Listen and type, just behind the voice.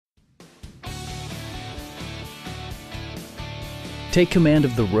Take command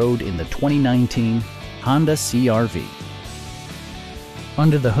of the road in the 2019 Honda CR-V.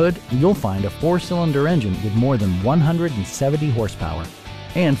 Under the hood, you'll find a 4-cylinder engine with more than 170 horsepower.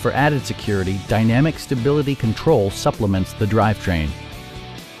 And for added security, dynamic stability control supplements the drivetrain.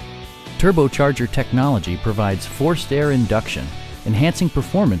 Turbocharger technology provides forced air induction, enhancing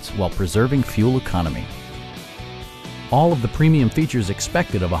performance while preserving fuel economy. All of the premium features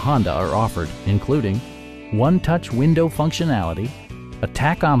expected of a Honda are offered, including one-touch window functionality, a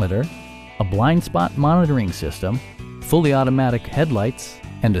tachometer, a blind spot monitoring system, fully automatic headlights,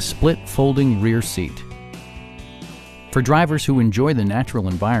 and a split folding rear seat. For drivers who enjoy the natural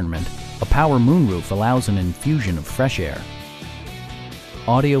environment, a power moonroof allows an infusion of fresh air.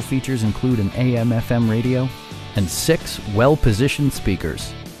 Audio features include an AM/FM radio and 6 well-positioned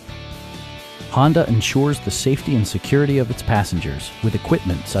speakers. Honda ensures the safety and security of its passengers with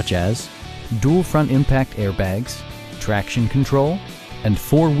equipment such as dual front impact airbags, traction control, and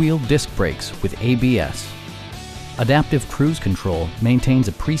 4-wheel disc brakes with ABS. Adaptive Cruise Control maintains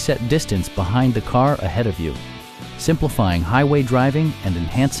a preset distance behind the car ahead of you, simplifying highway driving and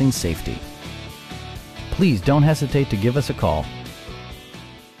enhancing safety. Please don't hesitate to give us a call.